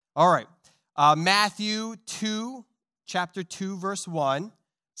All right. Matthew 2, chapter 2, verse 1.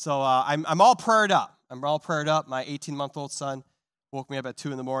 So I'm all prayed up. I'm all prayed up. My 18-month-old son woke me up at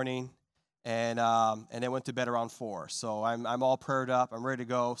 2 in the morning and then went to bed around 4. So I'm all prayed up. I'm ready to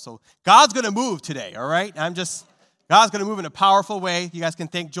go. So God's going to move today, all right? God's going to move in a powerful way. You guys can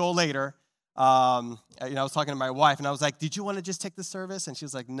thank Joel later. I was talking to my wife, and I was like, did you want to just take the service? And she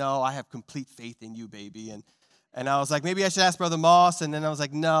was like, no, I have complete faith in you, baby. And I was like, maybe I should ask Brother Moss. And then I was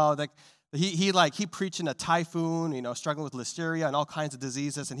like, no, he preached in a typhoon, struggling with listeria and all kinds of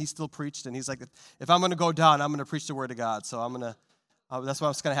diseases, and he still preached. And he's like, if I'm going to go down, I'm going to preach the word of God. So that's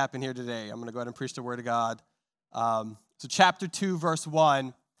what's going to happen here today. I'm going to go ahead and preach the word of God. So chapter 2, verse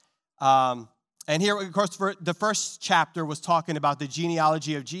 1. And here, of course, the first chapter was talking about the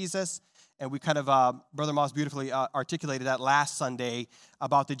genealogy of Jesus. And we kind of, Brother Moss beautifully articulated that last Sunday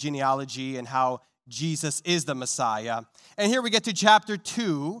about the genealogy and how Jesus is the Messiah. And here we get to chapter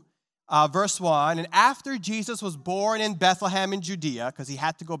 2, verse 1. And after Jesus was born in Bethlehem in Judea, because he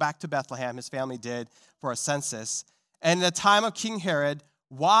had to go back to Bethlehem, his family did, for a census. And in the time of King Herod,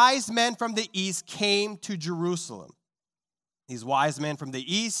 wise men from the east came to Jerusalem. These wise men from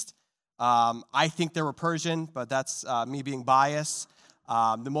the east, I think they were Persian, but that's me being biased.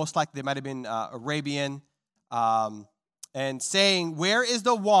 The most likely they might have been Arabian, and saying, where is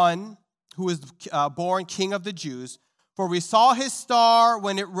the one who is born King of the Jews? For we saw his star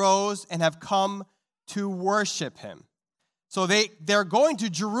when it rose and have come to worship him. So they're going to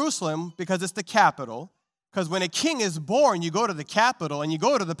Jerusalem because it's the capital. Because when a king is born, you go to the capital and you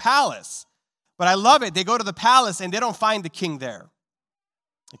go to the palace. But I love it. They go to the palace and they don't find the king there.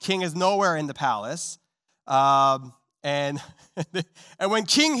 The king is nowhere in the palace. And when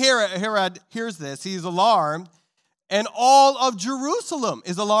King Herod hears this, he's alarmed, and all of Jerusalem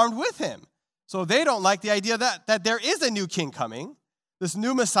is alarmed with him. So they don't like the idea that there is a new king coming. This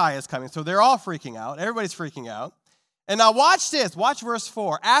new Messiah is coming. So they're all freaking out. Everybody's freaking out. And now watch this. Watch verse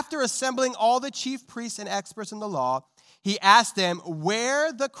 4. After assembling all the chief priests and experts in the law, he asked them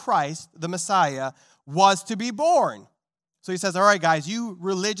where the Christ, the Messiah, was to be born. So he says, all right, guys, you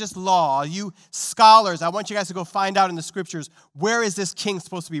religious law, you scholars, I want you guys to go find out in the scriptures, where is this king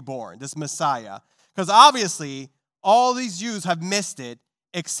supposed to be born, this Messiah? Because obviously, all these Jews have missed it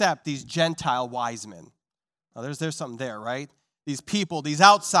except these Gentile wise men. Now, there's something there, right? These people, these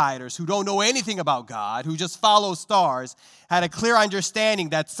outsiders who don't know anything about God, who just follow stars, had a clear understanding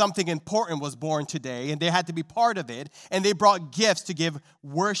that something important was born today, and they had to be part of it, and they brought gifts to give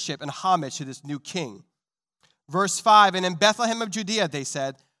worship and homage to this new king. Verse 5, and in Bethlehem of Judea, they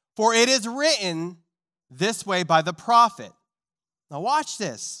said, for it is written this way by the prophet. Now watch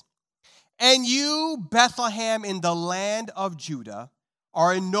this. And you, Bethlehem, in the land of Judah,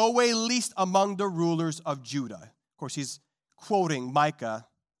 are in no way least among the rulers of Judah. Of course, he's quoting Micah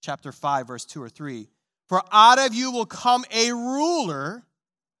chapter 5, verse 2 or 3. For out of you will come a ruler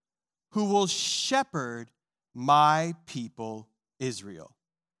who will shepherd my people Israel.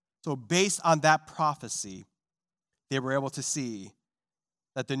 So based on that prophecy, they were able to see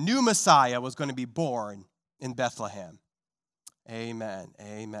that the new Messiah was going to be born in Bethlehem. Amen.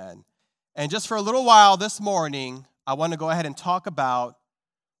 Amen. And just for a little while this morning, I want to go ahead and talk about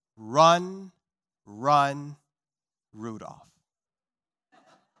Run, Run, Rudolph.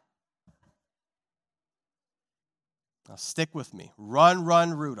 Now stick with me. Run,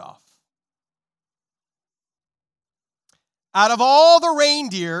 Run, Rudolph. Out of all the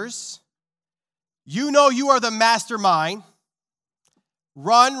reindeers, you know you are the mastermind.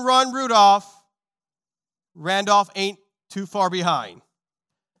 Run, run, Rudolph. Randolph ain't too far behind.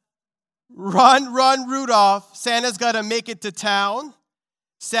 Run, run, Rudolph. Santa's got to make it to town.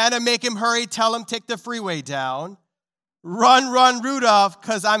 Santa, make him hurry. Tell him take the freeway down. Run, run, Rudolph,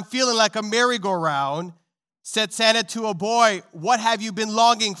 because I'm feeling like a merry-go-round. Said Santa to a boy, what have you been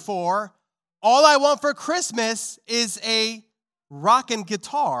longing for? All I want for Christmas is a rockin'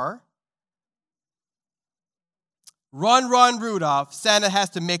 guitar. Run, run, Rudolph. Santa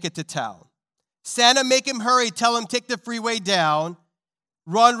has to make it to town. Santa, make him hurry. Tell him take the freeway down.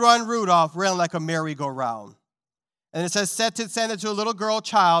 Run, run, Rudolph. Ran like a merry-go-round. And it says, said to Santa to a little girl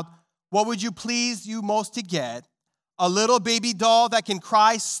child, what would you please you most to get? A little baby doll that can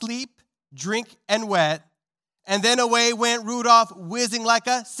cry, sleep, drink, and wet. And then away went Rudolph, whizzing like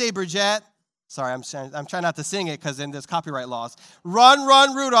a saber jet. Sorry, I'm trying not to sing it because then there's copyright laws. Run,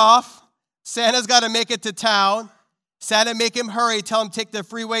 run, Rudolph. Santa's got to make it to town. Santa, make him hurry. Tell him take the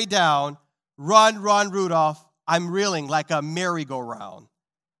freeway down. Run, run, Rudolph. I'm reeling like a merry-go-round.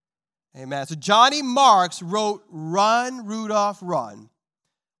 Amen. So Johnny Marks wrote Run, Rudolph, Run.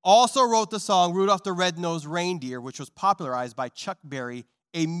 Also wrote the song Rudolph the Red-Nosed Reindeer, which was popularized by Chuck Berry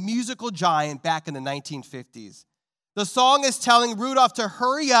a musical giant back in the 1950s. The song is telling Rudolph to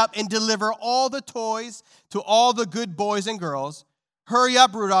hurry up and deliver all the toys to all the good boys and girls. Hurry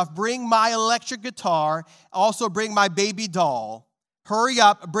up, Rudolph, bring my electric guitar. Also bring my baby doll. Hurry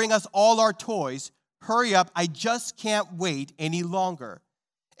up, bring us all our toys. Hurry up, I just can't wait any longer.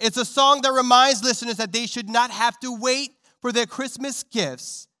 It's a song that reminds listeners that they should not have to wait for their Christmas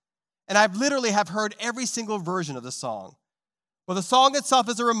gifts. And I've literally have heard every single version of the song. Well, the song itself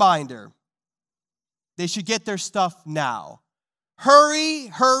is a reminder. They should get their stuff now. Hurry,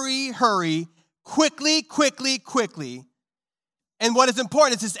 hurry, hurry. Quickly, quickly, quickly. And what is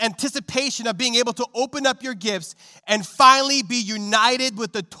important is this anticipation of being able to open up your gifts and finally be united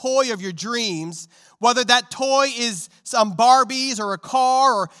with the toy of your dreams, whether that toy is some Barbies or a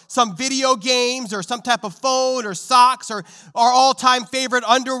car or some video games or some type of phone or socks or our all-time favorite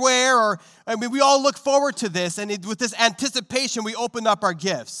underwear. We all look forward to this, and with this anticipation, we open up our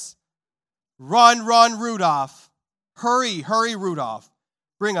gifts. Run, run, Rudolph. Hurry, hurry, Rudolph.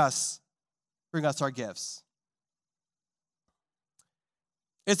 Bring us our gifts.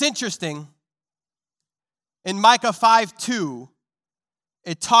 It's interesting. In Micah 5:2,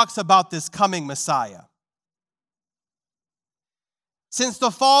 it talks about this coming Messiah. Since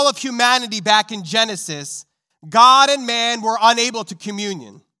the fall of humanity back in Genesis, God and man were unable to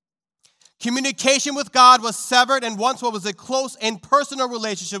communion. Communication with God was severed, and once what was a close and personal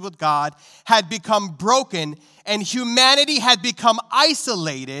relationship with God had become broken, and humanity had become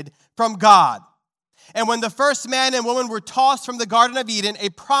isolated from God. And when the first man and woman were tossed from the Garden of Eden, a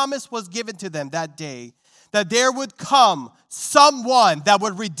promise was given to them that day that there would come someone that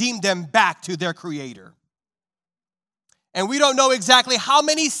would redeem them back to their Creator. And we don't know exactly how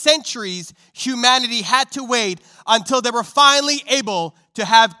many centuries humanity had to wait until they were finally able to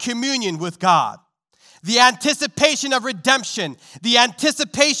have communion with God. The anticipation of redemption, the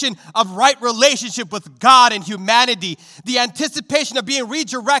anticipation of right relationship with God and humanity, the anticipation of being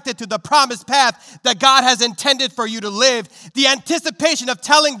redirected to the promised path that God has intended for you to live, the anticipation of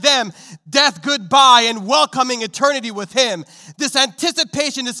telling them death goodbye and welcoming eternity with Him. This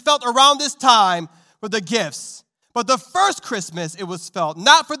anticipation is felt around this time for the gifts. But the first Christmas, it was felt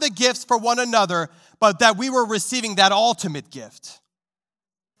not for the gifts for one another, but that we were receiving that ultimate gift.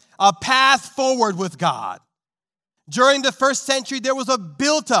 A path forward with God. During the first century, there was a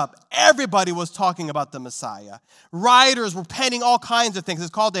built-up. Everybody was talking about the Messiah. Writers were penning all kinds of things.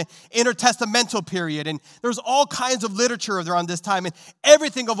 It's called the intertestamental period. And there's all kinds of literature around this time. And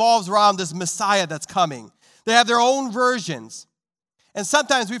everything evolves around this Messiah that's coming. They have their own versions. And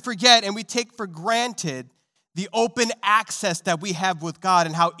sometimes we forget and we take for granted the open access that we have with God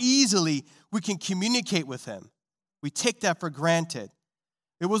and how easily we can communicate with Him. We take that for granted.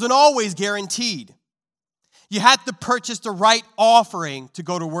 It wasn't always guaranteed. You had to purchase the right offering to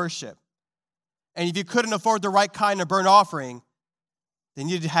go to worship. And if you couldn't afford the right kind of burnt offering, then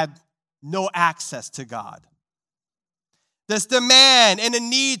you had no access to God. This demand and a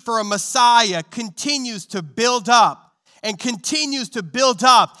need for a Messiah continues to build up and continues to build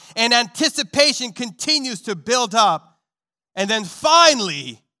up, and anticipation continues to build up. And then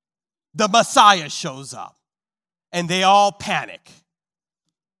finally, the Messiah shows up, and they all panic.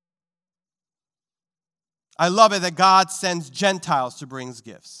 I love it that God sends Gentiles to bring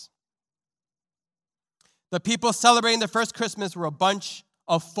gifts. The people celebrating the first Christmas were a bunch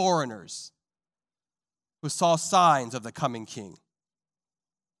of foreigners who saw signs of the coming king.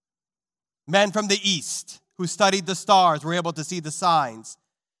 Men from the east who studied the stars were able to see the signs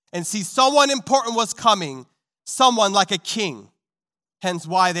and see someone important was coming, someone like a king, hence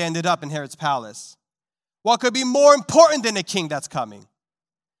why they ended up in Herod's palace. What could be more important than a king that's coming?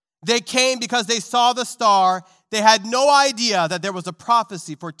 They came because they saw the star. They had no idea that there was a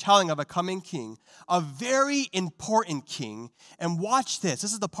prophecy foretelling of a coming king, a very important king. And watch this.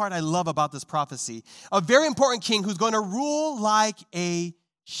 This is the part I love about this prophecy. A very important king who's going to rule like a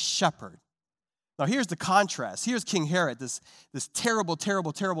shepherd. Now, here's the contrast. Here's King Herod, this terrible,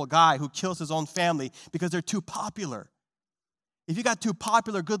 terrible, terrible guy who kills his own family because they're too popular. If you got too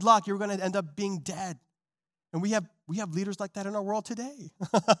popular, good luck. You're going to end up being dead. And we have leaders like that in our world today.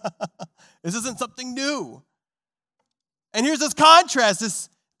 This isn't something new. And here's this contrast,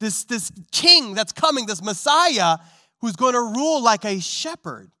 this king that's coming, this Messiah, who's going to rule like a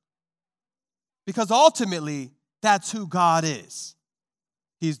shepherd. Because ultimately, that's who God is.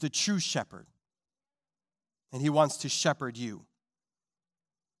 He's the true shepherd. And He wants to shepherd you.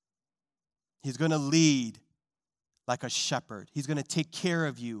 He's going to lead like a shepherd. He's going to take care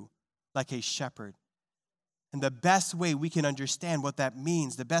of you like a shepherd. And the best way we can understand what that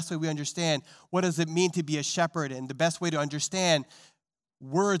means, the best way we understand what does it mean to be a shepherd, and the best way to understand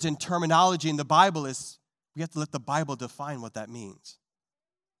words and terminology in the Bible is we have to let the Bible define what that means.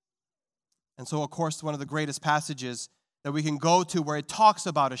 And so, of course, one of the greatest passages that we can go to where it talks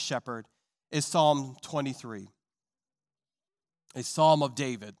about a shepherd is Psalm 23, a psalm of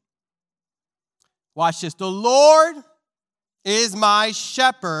David. Watch this. The Lord is my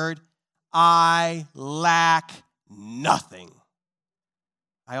shepherd. I lack nothing.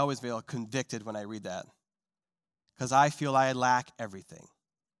 I always feel convicted when I read that because I feel I lack everything.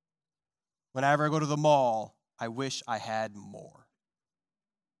 Whenever I go to the mall, I wish I had more.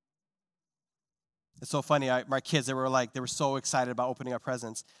 It's so funny. My kids, they were so excited about opening up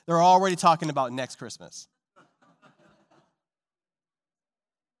presents. They're already talking about next Christmas.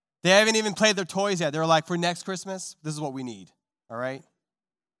 They haven't even played their toys yet. They're like, for next Christmas, this is what we need, all right?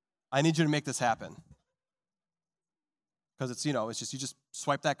 I need you to make this happen. Because it's just, you just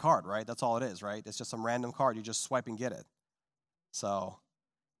swipe that card, right? That's all it is, right? It's just some random card. You just swipe and get it. So,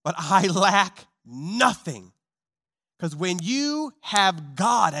 but I lack nothing. Because when you have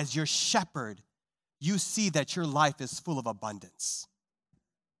God as your shepherd, you see that your life is full of abundance.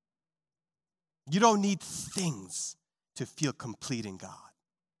 You don't need things to feel complete in God.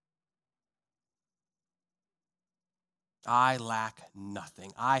 I lack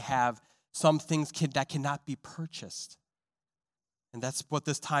nothing. I have some things that cannot be purchased. And that's what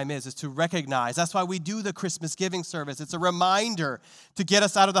this time is to recognize. That's why we do the Christmas giving service. It's a reminder to get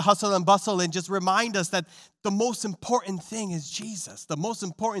us out of the hustle and bustle and just remind us that the most important thing is Jesus. The most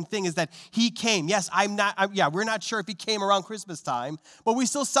important thing is that he came. Yes, we're not sure if he came around Christmas time, but we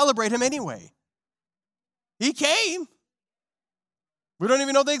still celebrate him anyway. He came. We don't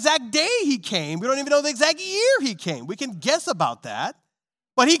even know the exact day he came. We don't even know the exact year he came. We can guess about that,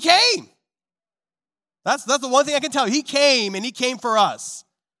 but he came. That's the one thing I can tell you. He came, and he came for us.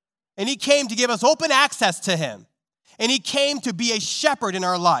 And he came to give us open access to him. And he came to be a shepherd in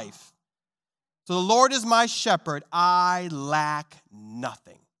our life. So the Lord is my shepherd. I lack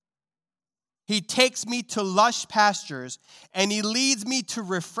nothing. He takes me to lush pastures, and he leads me to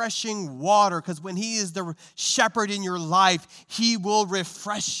refreshing water, because when he is the shepherd in your life, he will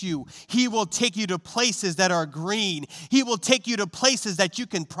refresh you. He will take you to places that are green. He will take you to places that you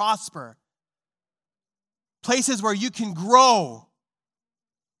can prosper, places where you can grow.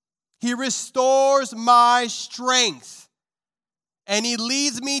 He restores my strength, and he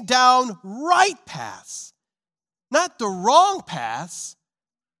leads me down right paths, not the wrong paths,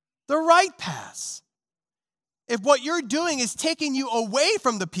 the right paths. If what you're doing is taking you away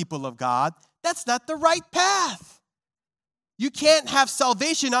from the people of God, that's not the right path. You can't have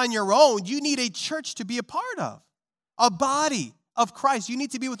salvation on your own. You need a church to be a part of, a body of Christ. You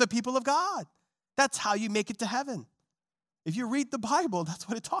need to be with the people of God. That's how you make it to heaven. If you read the Bible, that's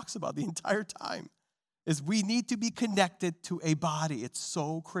what it talks about the entire time, is we need to be connected to a body. It's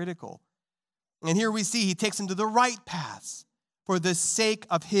so critical. And here we see he takes him to the right paths for the sake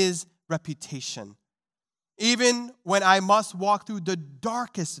of his reputation. Even when I must walk through the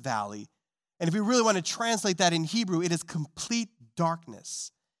darkest valley, and if we really want to translate that in Hebrew, it is complete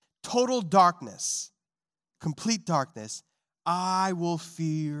darkness, total darkness, complete darkness, I will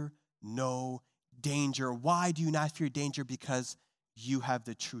fear no danger. Why do you not fear danger? Because you have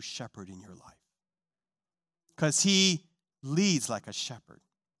the true shepherd in your life. Because he leads like a shepherd.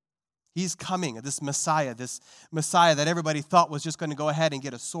 He's coming, this Messiah that everybody thought was just going to go ahead and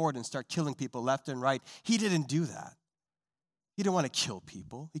get a sword and start killing people left and right. He didn't do that. He didn't want to kill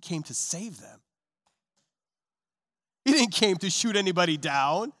people. He came to save them. He didn't came to shoot anybody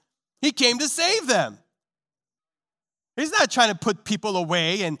down. He came to save them. He's not trying to put people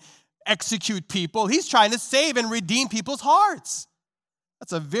away and execute people. He's trying to save and redeem people's hearts.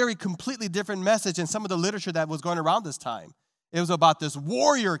 That's a very completely different message in some of the literature that was going around this time. It was about this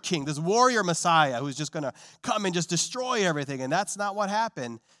warrior king, this warrior Messiah who's just going to come and just destroy everything. And that's not what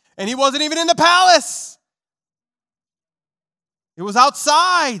happened. And he wasn't even in the palace. It was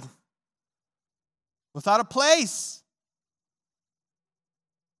outside, without a place.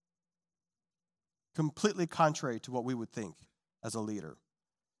 Completely contrary to what we would think as a leader.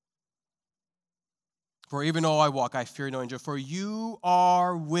 For even though I walk, I fear no danger, for you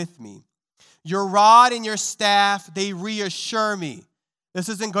are with me. Your rod and your staff, they reassure me. This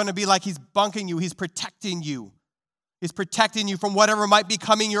isn't going to be like he's bunking you. He's protecting you. He's protecting you from whatever might be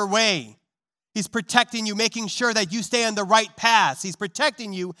coming your way. He's protecting you, making sure that you stay on the right path. He's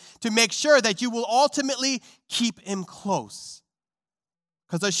protecting you to make sure that you will ultimately keep him close.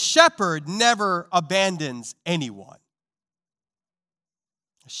 Because a shepherd never abandons anyone.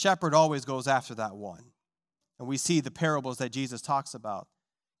 A shepherd always goes after that one. And we see the parables that Jesus talks about.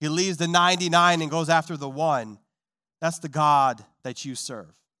 He leaves the 99 and goes after the one. That's the God that you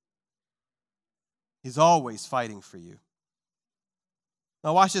serve. He's always fighting for you.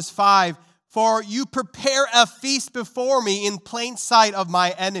 Now watch this, 5. For you prepare a feast before me in plain sight of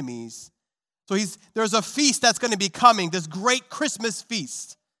my enemies. So there's a feast that's going to be coming, this great Christmas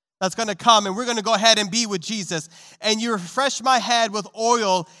feast that's going to come, and we're going to go ahead and be with Jesus. And you refresh my head with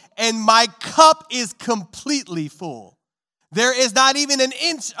oil, and my cup is completely full. There is not even an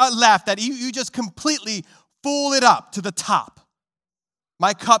inch left, that you just completely full it up to the top.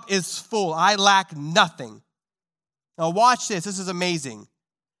 My cup is full. I lack nothing. Now watch this. This is amazing.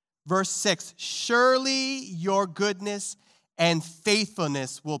 Verse 6, surely your goodness and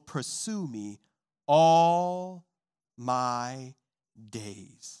faithfulness will pursue me all my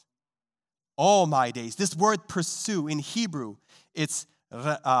days. All my days. This word pursue in Hebrew, it's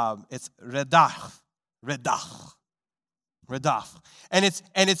redach. And it's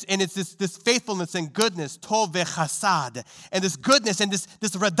this faithfulness and goodness, tov v'chasad. And this goodness and this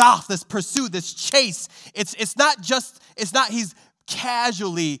redach, this pursuit, this chase. It's not he's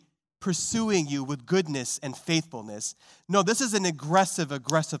casually pursuing you with goodness and faithfulness. No, this is an aggressive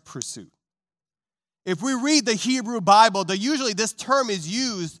pursuit. If we read the Hebrew Bible, usually this term is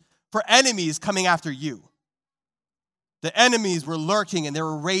used for enemies coming after you. The enemies were lurking and they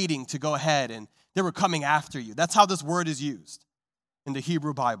were raiding to go ahead and they were coming after you. That's how this word is used in the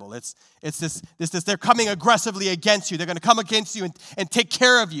Hebrew Bible. It's this they're coming aggressively against you. They're going to come against you and take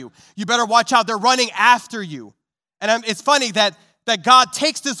care of you. You better watch out. They're running after you. And it's funny that God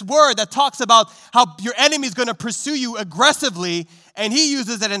takes this word that talks about how your enemy is going to pursue you aggressively, and he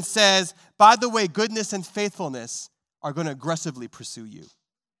uses it and says, by the way, goodness and faithfulness are going to aggressively pursue you.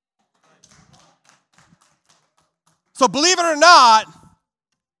 So believe it or not,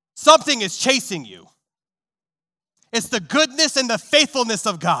 something is chasing you. It's the goodness and the faithfulness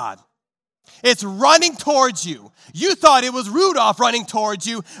of God. It's running towards you. You thought it was Rudolph running towards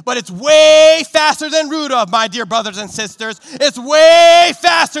you, but it's way faster than Rudolph, my dear brothers and sisters. It's way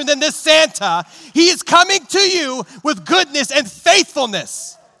faster than this Santa. He is coming to you with goodness and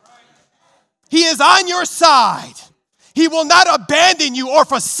faithfulness. He is on your side. He will not abandon you or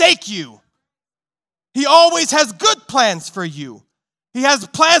forsake you. He always has good plans for you. He has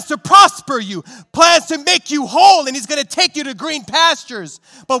plans to prosper you, plans to make you whole, and he's going to take you to green pastures.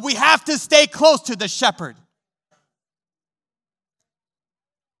 But we have to stay close to the shepherd.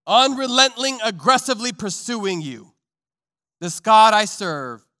 Unrelenting, aggressively pursuing you. This God I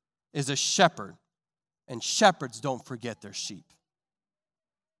serve is a shepherd, and shepherds don't forget their sheep.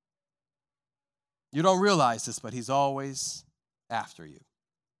 You don't realize this, but he's always after you.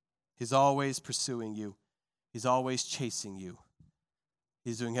 He's always pursuing you. He's always chasing you.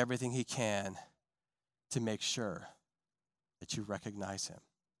 He's doing everything he can to make sure that you recognize him.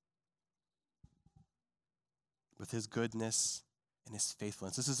 With his goodness and his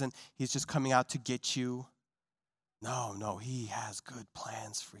faithfulness. This isn't, he's just coming out to get you. No, he has good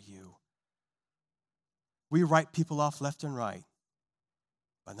plans for you. We write people off left and right,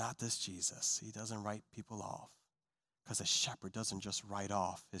 but not this Jesus. He doesn't write people off because a shepherd doesn't just write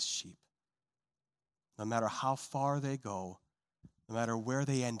off his sheep. No matter how far they go, no matter where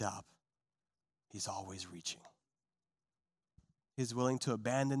they end up, he's always reaching. He's willing to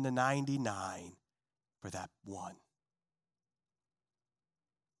abandon the 99 for that one.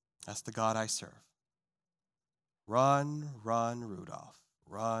 That's the God I serve. Run, run, Rudolph.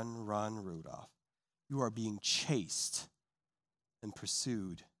 Run, run, Rudolph. You are being chased and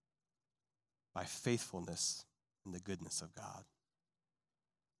pursued by faithfulness and the goodness of God.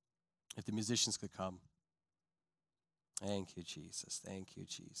 If the musicians could come. Thank you, Jesus. Thank you,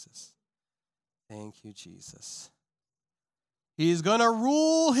 Jesus. Thank you, Jesus. He's going to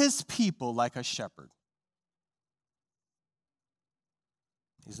rule his people like a shepherd.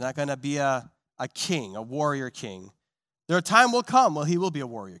 He's not going to be a king, a warrior king. There time will come when he will be a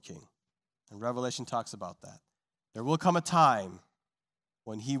warrior king. And Revelation talks about that. There will come a time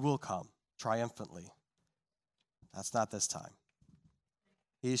when he will come triumphantly. That's not this time.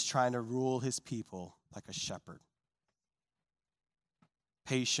 He's trying to rule his people like a shepherd.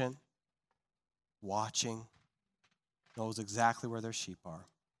 Patient, watching, knows exactly where their sheep are.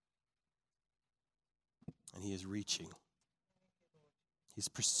 And he is reaching. He's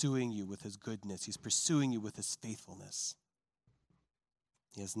pursuing you with his goodness. He's pursuing you with his faithfulness.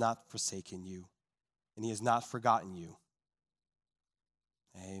 He has not forsaken you, and he has not forgotten you.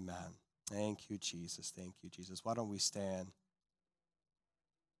 Amen. Thank you, Jesus. Thank you, Jesus. Why don't we stand?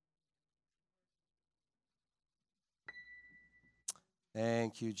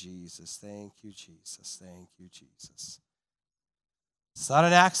 Thank you, Jesus. Thank you, Jesus. Thank you, Jesus. It's not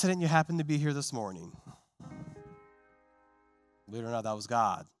an accident you happen to be here this morning. Believe it or not, that was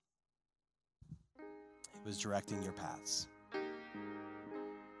God. He was directing your paths.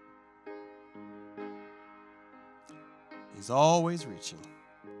 He's always reaching.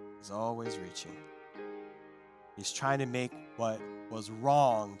 He's always reaching. He's trying to make what was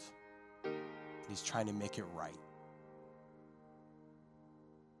wronged, he's trying to make it right.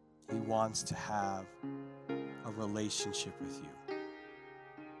 He wants to have a relationship with you.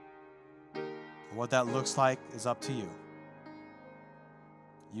 And what that looks like is up to you.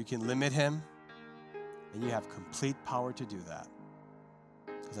 You can limit him, and you have complete power to do that.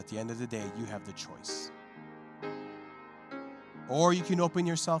 Because at the end of the day, you have the choice. Or you can open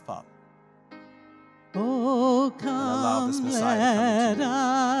yourself up. Oh, come, allow this Messiah to come let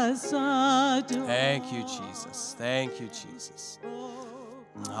us adore. Thank you, Jesus. Thank you, Jesus.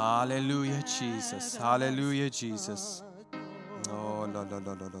 Hallelujah, Jesus. Hallelujah, Jesus. Oh, la la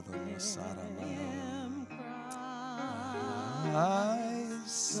la la la la,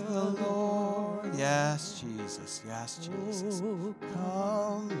 Christ the Lord. Yes, Jesus. Yes, Jesus.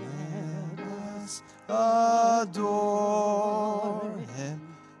 Come, let us adore him.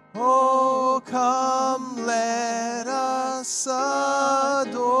 Oh, come, let us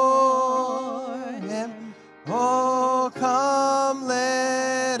adore him. Oh, come,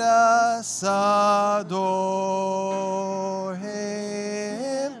 let us adore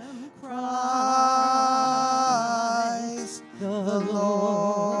him. Christ the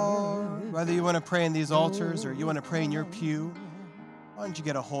Lord. Whether you want to pray in these altars or you want to pray in your pew, why don't you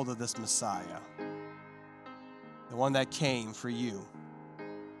get a hold of this Messiah, the one that came for you.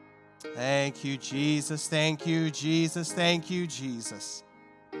 Thank you, Jesus. Thank you, Jesus. Thank you, Jesus.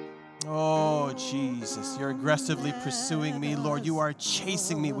 Oh, Jesus, you're aggressively pursuing me, Lord. You are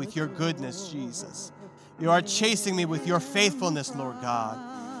chasing me with your goodness, Jesus. You are chasing me with your faithfulness, Lord God.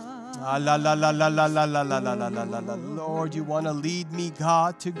 Lord, you want to lead me,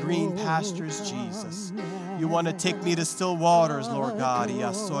 God, to green pastures, Jesus. You want to take me to still waters, Lord God.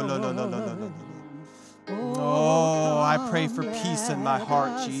 Oh, I pray for peace in my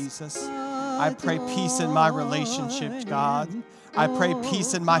heart, Jesus. I pray peace in my relationships, God. I pray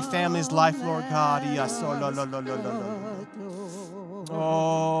peace in my family's life, Lord God.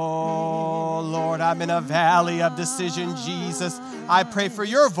 Oh, Lord, I'm in a valley of decision, Jesus. I pray for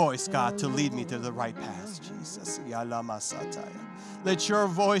your voice, God, to lead me to the right path, Jesus. Let your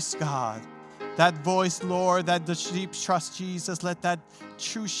voice, God, that voice, Lord, that the sheep trust Jesus, let that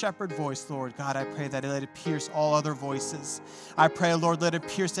true shepherd voice, Lord God, I pray that let it pierce all other voices. I pray, Lord, let it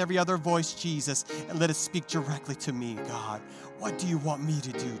pierce every other voice, Jesus, and let it speak directly to me, God. What do you want me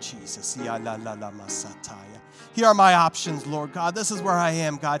to do, Jesus? Here are my options, Lord God. This is where I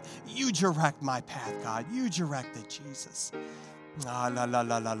am, God. You direct my path, God. You direct it, Jesus.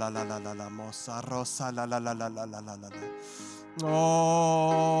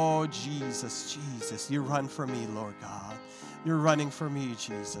 Oh, Jesus, Jesus, you run for me, Lord God. You're running for me,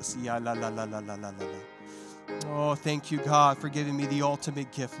 Jesus. Oh, thank you, God, for giving me the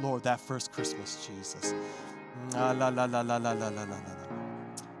ultimate gift, Lord, that first Christmas, Jesus.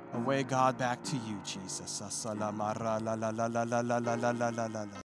 Away, God, back to you, Jesus.